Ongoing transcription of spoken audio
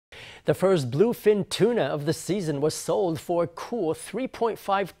The first bluefin tuna of the season was sold for a cool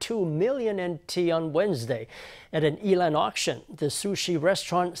 3.52 million NT on Wednesday at an Yilan auction. The sushi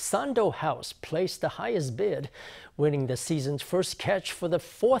restaurant Sando House placed the highest bid, winning the season's first catch for the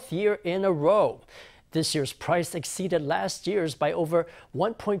fourth year in a row. This year's price exceeded last year's by over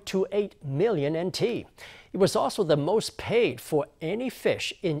 1.28 million NT. It was also the most paid for any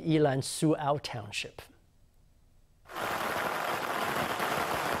fish in Yilan's Township.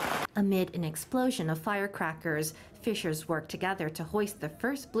 Amid an explosion of firecrackers, fishers work together to hoist the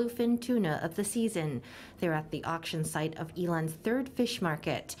first bluefin tuna of the season. They're at the auction site of Yilan's third fish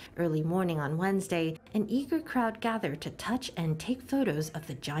market. Early morning on Wednesday, an eager crowd gathered to touch and take photos of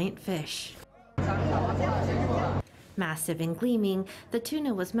the giant fish. Massive and gleaming, the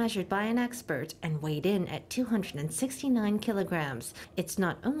tuna was measured by an expert and weighed in at 269 kilograms. It's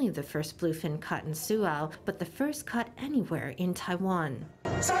not only the first bluefin caught in Suao, but the first caught anywhere in Taiwan.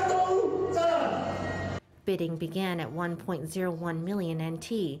 Bidding began at 1.01 million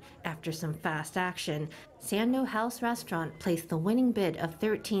NT. After some fast action, Sando House restaurant placed the winning bid of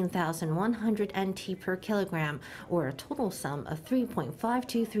 13,100 NT per kilogram, or a total sum of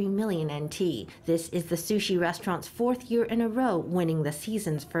 3.523 million NT. This is the sushi restaurant's fourth year in a row winning the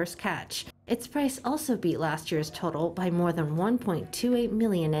season's first catch. Its price also beat last year's total by more than 1.28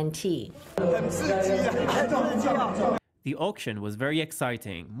 million NT. The auction was very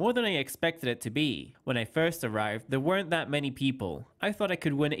exciting, more than I expected it to be. When I first arrived, there weren't that many people. I thought I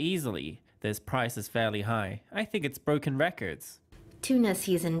could win easily. This price is fairly high. I think it's broken records. Tuna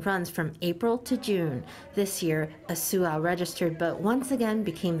season runs from April to June. This year, a Suao registered boat once again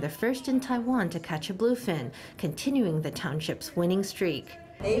became the first in Taiwan to catch a bluefin, continuing the township's winning streak.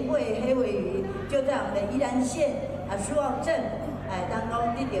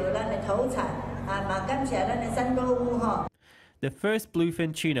 The first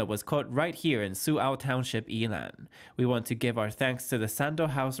bluefin tuna was caught right here in Suao Township, Yilan. We want to give our thanks to the Sando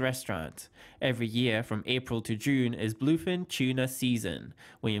House restaurant. Every year from April to June is bluefin tuna season.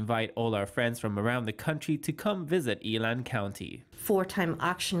 We invite all our friends from around the country to come visit Yilan County. Four-time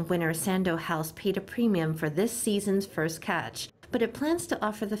auction winner Sando House paid a premium for this season's first catch, but it plans to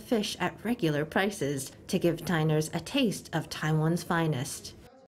offer the fish at regular prices to give diners a taste of Taiwan's finest.